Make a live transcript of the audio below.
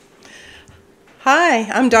Hi,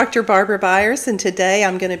 I'm Dr. Barbara Byers, and today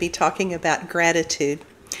I'm going to be talking about gratitude.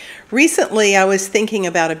 Recently, I was thinking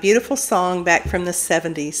about a beautiful song back from the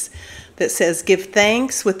 70s that says, "Give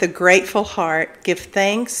thanks with a grateful heart, give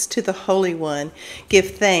thanks to the Holy One,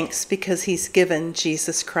 give thanks because He's given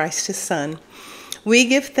Jesus Christ His Son." We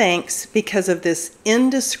give thanks because of this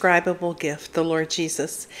indescribable gift, the Lord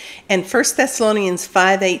Jesus. And 1 Thessalonians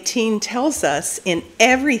 5:18 tells us, "In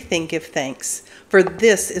everything give thanks, for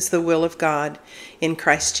this is the will of God in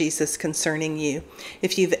Christ Jesus concerning you."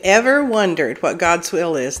 If you've ever wondered what God's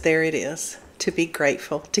will is, there it is, to be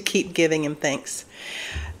grateful, to keep giving Him thanks.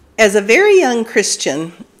 As a very young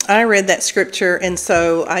Christian, I read that scripture, and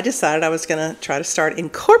so I decided I was going to try to start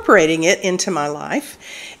incorporating it into my life.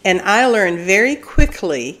 And I learned very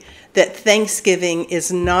quickly that Thanksgiving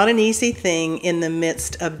is not an easy thing in the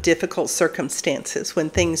midst of difficult circumstances. When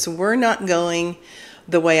things were not going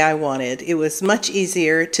the way I wanted, it was much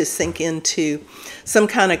easier to sink into some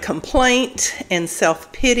kind of complaint and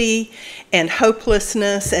self-pity and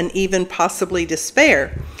hopelessness and even possibly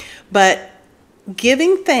despair. But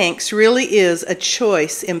giving thanks really is a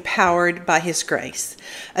choice empowered by His grace.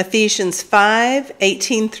 Ephesians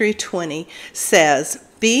 5:18 through 20 says,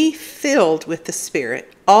 "Be filled with the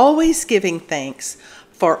Spirit, always giving thanks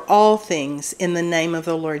for all things in the name of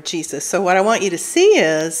the Lord Jesus." So what I want you to see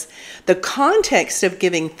is the context of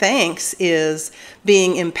giving thanks is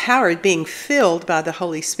being empowered, being filled by the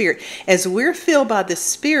Holy Spirit. As we're filled by the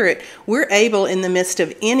Spirit, we're able in the midst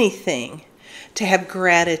of anything to have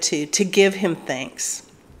gratitude, to give Him thanks.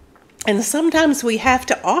 And sometimes we have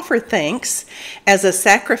to offer thanks as a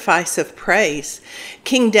sacrifice of praise.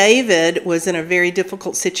 King David was in a very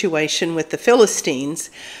difficult situation with the Philistines,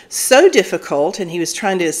 so difficult, and he was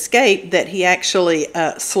trying to escape, that he actually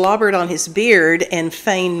slobbered on his beard and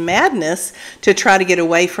feigned madness to try to get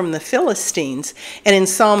away from the Philistines. And in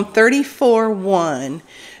Psalm 34:1,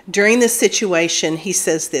 during this situation, he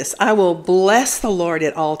says this, "I will bless the Lord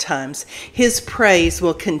at all times. His praise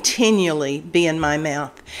will continually be in my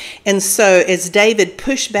mouth." And so as David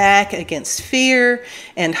pushed back against fear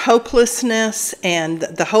and hopelessness and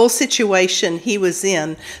the whole situation he was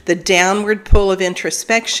in, the downward pull of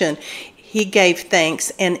introspection, he gave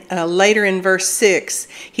thanks. And later in verse 6,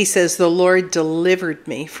 he says, "The Lord delivered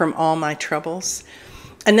me from all my troubles."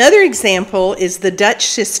 Another example is the Dutch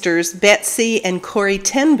sisters Betsy and Corrie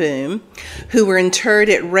ten Boom, who were interred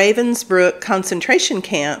at Ravensbrück concentration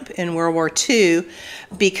camp in World War II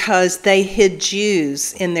because they hid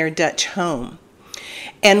Jews in their Dutch home.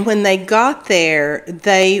 And when they got there,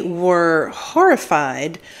 they were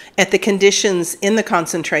horrified at the conditions in the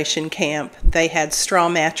concentration camp. They had straw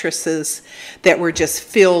mattresses that were just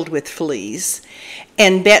filled with fleas.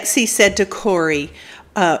 And Betsy said to Corrie,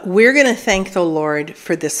 "We're going to thank the Lord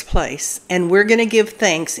for this place, and we're going to give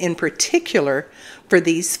thanks in particular for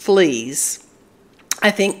these fleas." I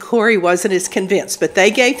think Corrie wasn't as convinced, but they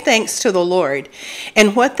gave thanks to the Lord.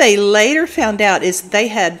 And what they later found out is they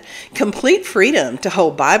had complete freedom to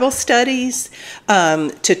hold Bible studies,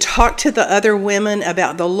 to talk to the other women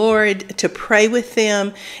about the Lord, to pray with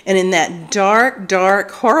them. And in that dark, dark,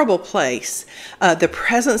 horrible place, the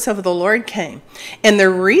presence of the Lord came. And the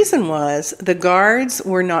reason was the guards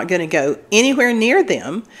were not going to go anywhere near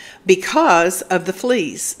them because of the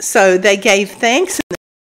fleas. So they gave thanks.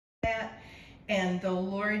 And the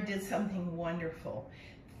Lord did something wonderful.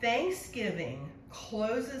 Thanksgiving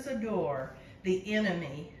closes a door the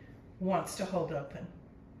enemy wants to hold open.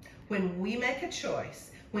 When we make a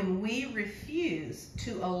choice, when we refuse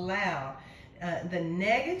to allow the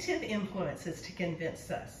negative influences to convince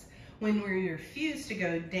us, when we refuse to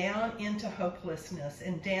go down into hopelessness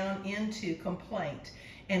and down into complaint,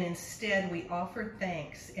 and instead we offer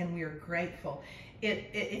thanks and we are grateful,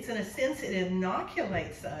 it's in a sense, it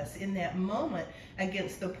inoculates us in that moment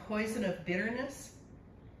against the poison of bitterness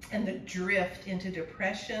and the drift into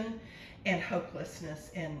depression and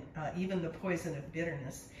hopelessness and even the poison of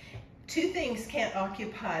bitterness. Two things can't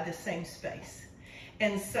occupy the same space.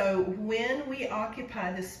 And so when we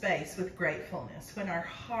occupy the space with gratefulness, when our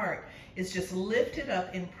heart is just lifted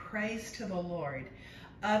up in praise to the Lord,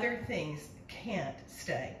 other things can't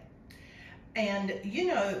stay. And, you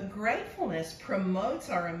know, gratefulness promotes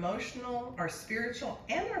our emotional, our spiritual,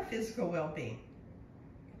 and our physical well-being.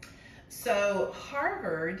 So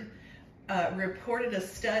Harvard reported a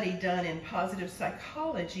study done in positive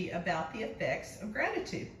psychology about the effects of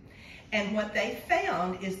gratitude. And what they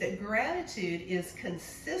found is that gratitude is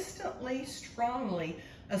consistently, strongly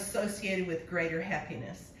associated with greater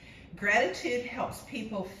happiness. Gratitude helps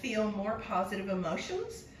people feel more positive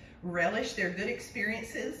emotions, relish their good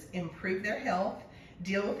experiences, improve their health,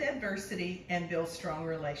 deal with adversity, and build strong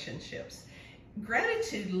relationships.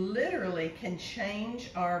 gratitude literally can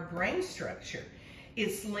change our brain structure.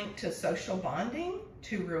 It's linked to social bonding,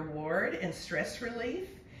 to reward and stress relief.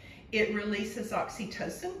 It releases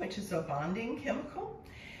oxytocin, which is a bonding chemical,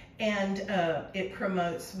 and it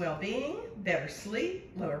promotes well-being, better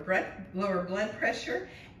sleep, lower blood pressure,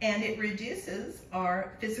 and it reduces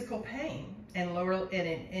our physical pain and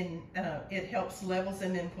it helps levels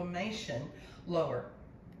of inflammation lower.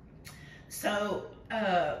 So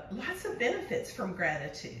lots of benefits from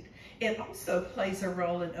gratitude. It also plays a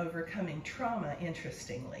role in overcoming trauma,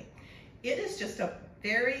 interestingly. It is just a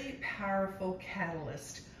very powerful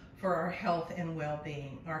catalyst for our health and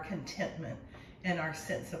well-being, our contentment, and our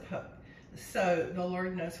sense of hope. So the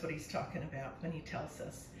Lord knows what he's talking about when he tells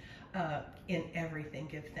us, in everything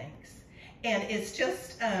give thanks. And it's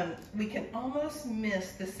just, we can almost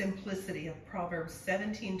miss the simplicity of Proverbs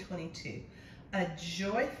 17:22. A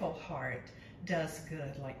joyful heart does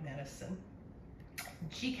good like medicine.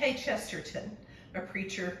 G.K. Chesterton, a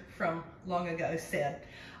preacher from long ago, said,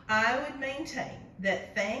 I would maintain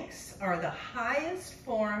that thanks are the highest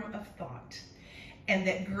form of thought, and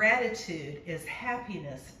that gratitude is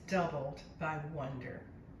happiness doubled by wonder.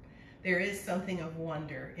 There is something of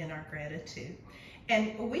wonder in our gratitude.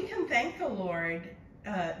 And we can thank the Lord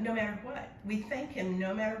no matter what. We thank him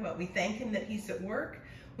no matter what. We thank him that he's at work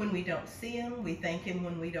when we don't see him. We thank him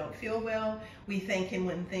when we don't feel well. We thank him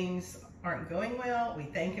when things aren't going well. We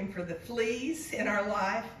thank him for the fleas in our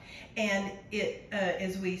life. And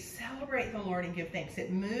as we celebrate the Lord and give thanks,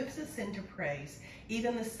 it moves us into praise,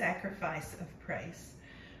 even the sacrifice of praise.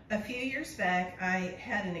 A few years back, I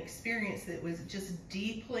had an experience that was just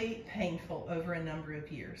deeply painful over a number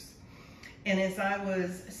of years. And as I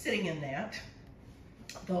was sitting in that,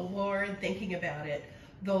 the Lord, thinking about it,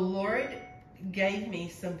 the Lord gave me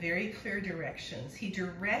some very clear directions. He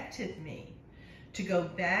directed me to go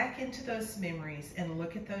back into those memories and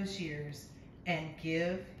look at those years and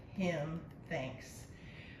give him thanks.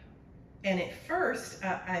 And at first,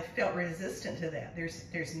 I felt resistant to that.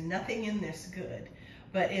 There's nothing in this good.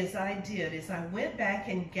 But as I went back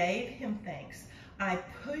and gave him thanks, I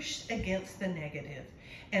pushed against the negative,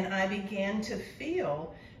 and I began to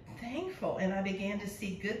feel thankful, and I began to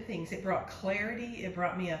see good things. It brought clarity. It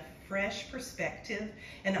brought me a fresh perspective,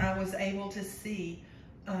 and I was able to see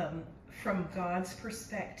from God's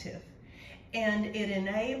perspective. And it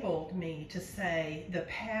enabled me to say, the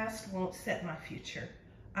past won't set my future.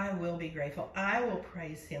 I will be grateful. I will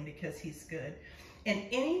praise him because he's good. And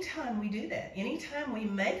anytime we do that, anytime we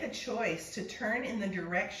make a choice to turn in the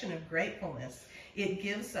direction of gratefulness, it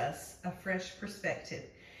gives us a fresh perspective.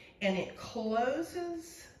 And it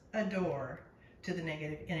closes a door to the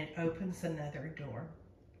negative, and it opens another door.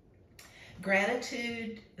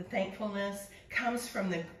 Gratitude, thankfulness, comes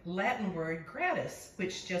from the Latin word gratis,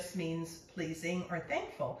 which just means pleasing or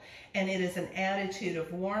thankful. And it is an attitude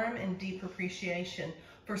of warm and deep appreciation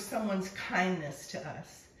for someone's kindness to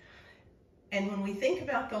us. And when we think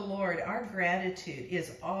about the Lord, our gratitude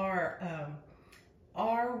is our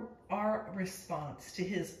response to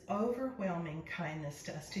his overwhelming kindness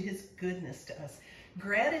to us, to his goodness to us.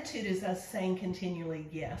 Gratitude is us saying continually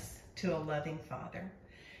yes to a loving Father.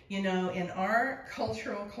 You know, in our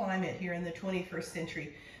cultural climate here in the 21st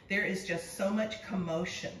century, there is just so much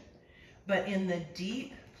commotion. But in the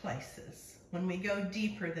deep places, when we go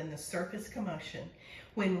deeper than the surface commotion,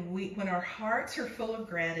 when our hearts are full of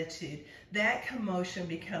gratitude, that commotion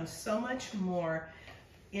becomes so much more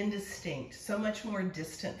indistinct, so much more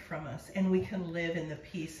distant from us, and we can live in the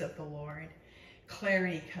peace of the Lord.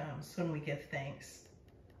 Clarity comes when we give thanks.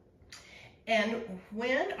 And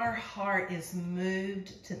when our heart is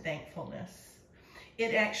moved to thankfulness,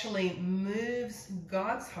 it actually moves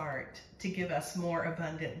God's heart to give us more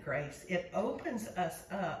abundant grace. It opens us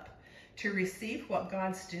up to receive what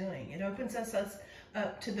God's doing. It opens us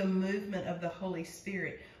up to the movement of the Holy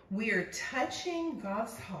Spirit. We are touching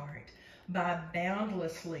God's heart by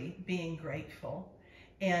boundlessly being grateful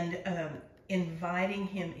and inviting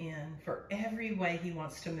him in for every way he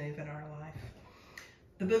wants to move in our life.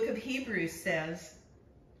 The book of Hebrews says,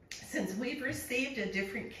 since we've received a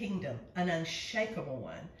different kingdom, an unshakable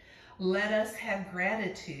one, let us have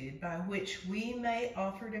gratitude by which we may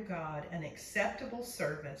offer to God an acceptable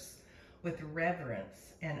service with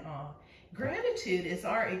reverence and awe. Gratitude is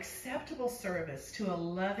our acceptable service to a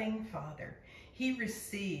loving Father. He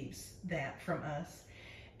receives that from us.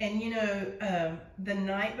 And you know, the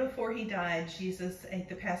night before he died, Jesus ate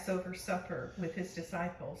the Passover supper with his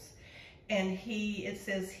disciples. And it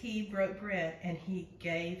says he broke bread and he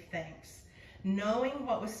gave thanks. Knowing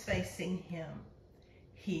what was facing him,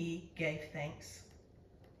 he gave thanks.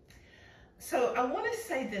 So I want to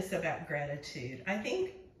say this about gratitude. I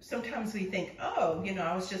think sometimes we think, oh,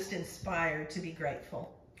 I was just inspired to be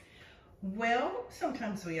grateful. Well,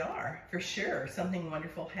 sometimes we are, for sure. Something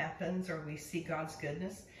wonderful happens or we see God's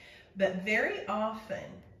goodness. But very often,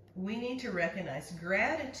 we need to recognize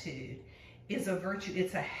gratitude is a virtue.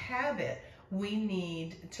 It's a habit we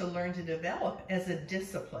need to learn to develop as a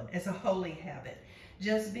discipline, as a holy habit.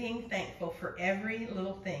 Just being thankful for every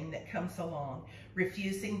little thing that comes along.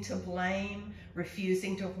 Refusing to blame,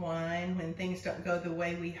 refusing to whine when things don't go the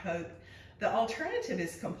way we hope. The alternative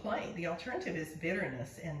is complaint. The alternative is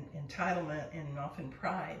bitterness and entitlement and often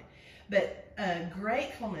pride. But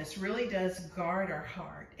gratefulness really does guard our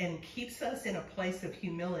heart and keeps us in a place of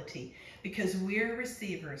humility because we're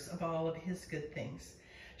receivers of all of His good things.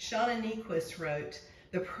 Shauna Niequist wrote,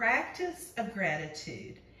 "The practice of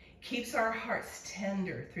gratitude keeps our hearts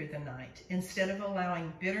tender through the night instead of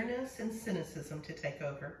allowing bitterness and cynicism to take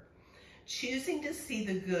over. Choosing to see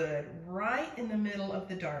the good right in the middle of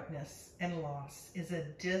the darkness and loss is a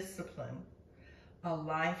discipline, a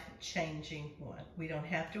life-changing one. We don't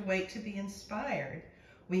have to wait to be inspired.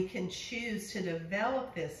 We can choose to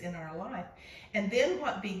develop this in our life. And then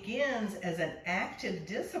what begins as an active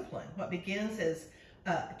discipline, what begins as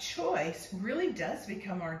a choice, really does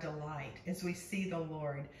become our delight as we see the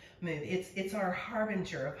Lord move. It's our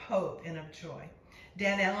harbinger of hope and of joy.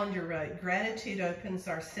 Dan Allender wrote, "Gratitude opens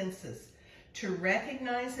our senses to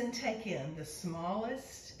recognize and take in the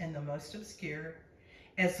smallest and the most obscure,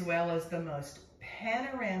 as well as the most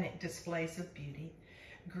panoramic displays of beauty.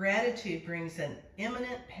 Gratitude brings an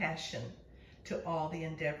imminent passion to all the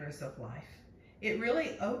endeavors of life." It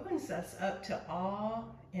really opens us up to awe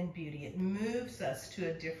and beauty. It moves us to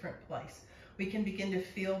a different place. We can begin to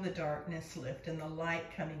feel the darkness lift and the light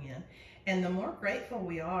coming in. And the more grateful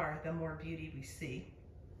we are, the more beauty we see.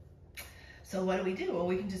 So what do? Well,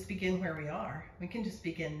 we can just begin where we are. We can just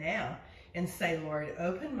begin now and say, "Lord,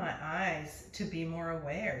 open my eyes to be more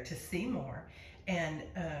aware, to see more, and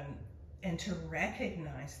to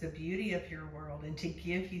recognize the beauty of your world and to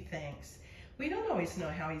give you thanks." We don't always know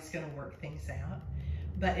how He's going to work things out,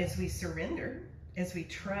 but as we surrender, as we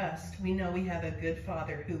trust, we know we have a good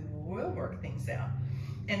Father who will work things out.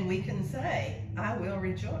 And we can say, "I will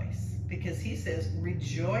rejoice," because He says,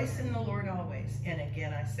 "Rejoice in the Lord always." And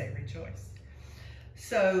again, I say rejoice.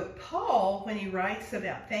 So Paul, when he writes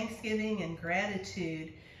about thanksgiving and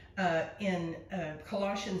gratitude in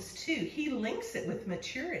Colossians 2, he links it with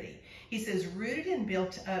maturity. He says, "Rooted and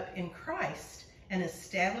built up in Christ and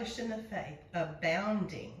established in the faith,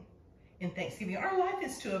 abounding in thanksgiving." Our life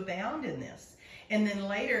is to abound in this. And then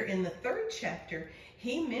later in the 3rd chapter,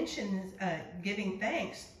 he mentions giving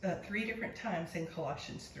thanks 3 different times in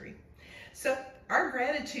Colossians 3. So our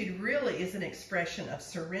gratitude really is an expression of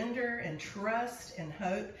surrender and trust and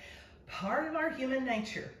hope. Part of our human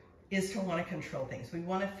nature is to want to control things. We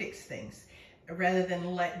want to fix things rather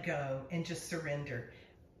than let go and just surrender.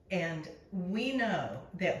 And we know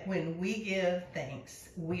that when we give thanks,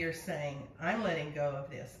 we are saying, "I'm letting go of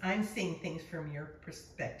this. I'm seeing things from your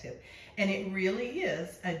perspective." And it really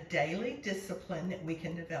is a daily discipline that we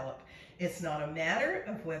can develop. It's not a matter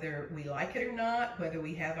of whether we like it or not, whether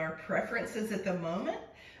we have our preferences at the moment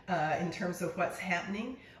in terms of what's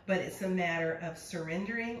happening, but it's a matter of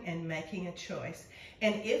surrendering and making a choice.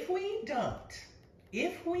 And if we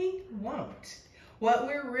won't, what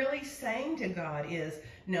we're really saying to God is,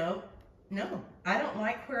 no, I don't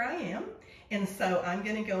like where I am, and so I'm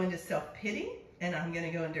going to go into self-pity, and I'm going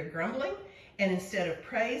to go into grumbling, and instead of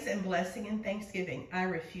praise and blessing and thanksgiving, I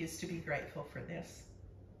refuse to be grateful for this.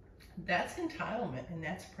 That's entitlement, and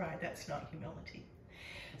that's pride. That's not humility.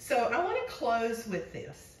 So I want to close with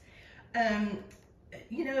this.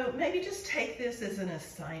 Maybe just take this as an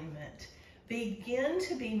assignment. Begin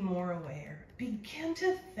to be more aware. Begin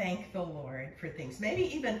to thank the Lord for things. Maybe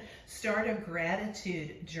even start a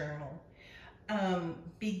gratitude journal.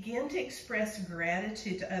 Begin to express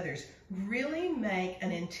gratitude to others. Really make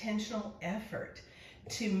an intentional effort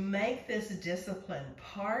to make this discipline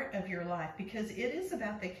part of your life, because it is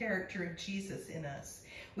about the character of Jesus in us.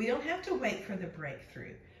 We don't have to wait for the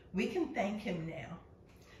breakthrough. We can thank Him now.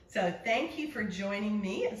 So thank you for joining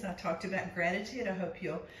me as I talked about gratitude. I hope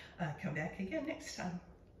you'll come back again next time.